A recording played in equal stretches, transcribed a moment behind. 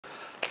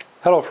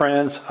Hello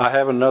friends, I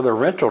have another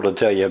rental to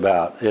tell you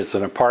about. It's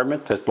an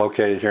apartment that's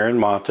located here in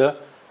Manta.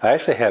 I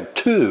actually have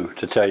two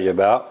to tell you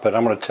about, but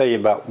I'm going to tell you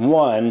about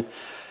one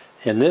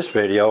in this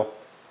video,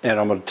 and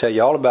I'm going to tell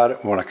you all about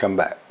it when I come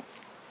back.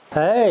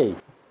 Hey!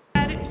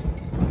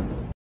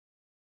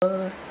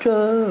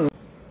 Roger!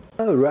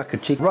 Oh,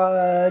 Rocket Chick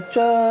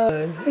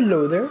Roger!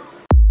 Hello there!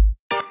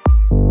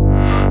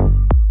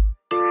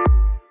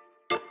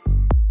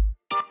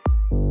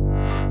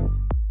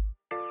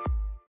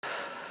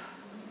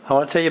 I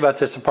want to tell you about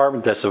this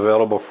apartment that's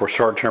available for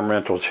short-term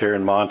rentals here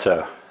in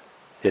Manta.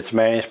 It's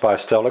managed by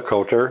Stella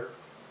Coulter.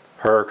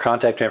 Her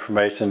contact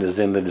information is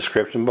in the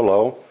description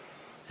below.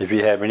 If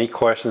you have any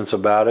questions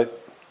about it,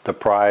 the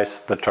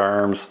price, the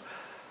terms,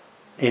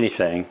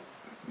 anything,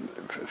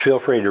 feel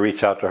free to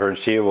reach out to her.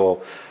 She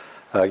will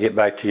get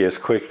back to you as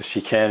quick as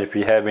she can. If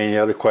you have any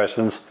other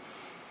questions,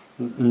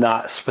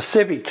 not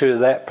specific to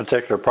that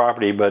particular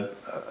property, but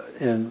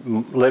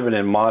in living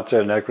in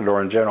Manta and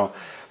Ecuador in general,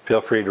 feel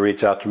free to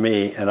reach out to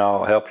me and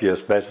I'll help you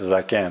as best as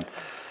I can.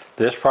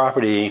 This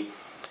property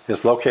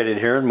is located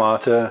here in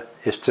Manta.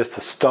 It's just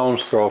a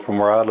stone's throw from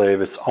where I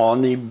live. It's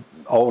on the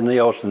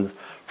ocean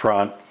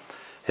front.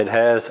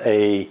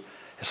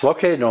 It's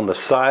located on the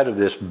side of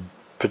this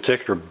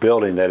particular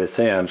building that it's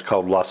in. It's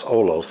called Los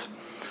Olos.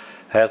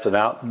 It has an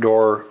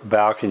outdoor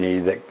balcony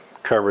that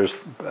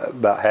covers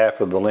about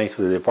half of the length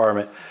of the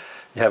apartment.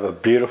 You have a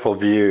beautiful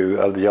view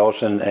of the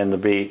ocean and the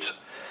beach.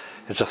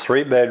 It's a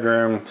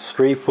 3-bedroom,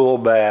 3 full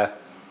bath,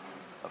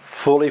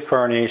 fully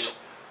furnished,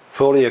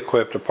 fully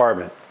equipped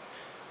apartment.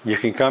 You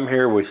can come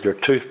here with your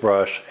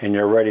toothbrush and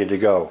you're ready to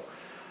go.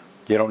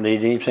 You don't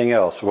need anything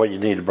else. Well, you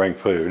need to bring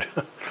food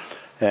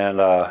and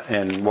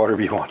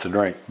whatever you want to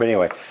drink. But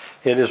anyway,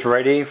 it is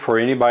ready for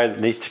anybody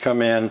that needs to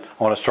come in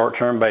on a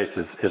short-term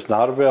basis. It's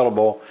not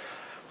available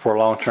for a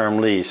long-term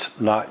lease,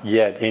 not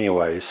yet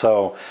anyway.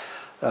 So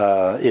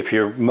if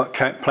you're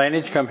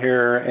planning to come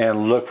here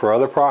and look for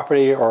other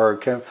property or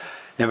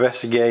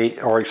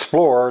investigate or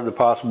explore the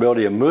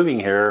possibility of moving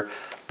here,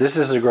 this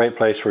is a great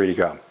place for you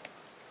to come.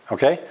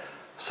 Okay?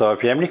 So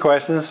if you have any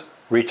questions,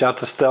 reach out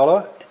to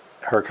Stella.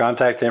 Her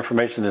contact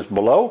information is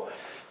below.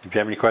 If you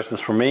have any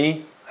questions for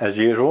me, as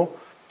usual,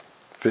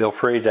 feel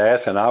free to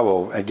ask and I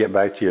will get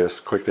back to you as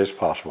quickly as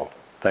possible.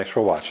 Thanks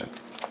for watching.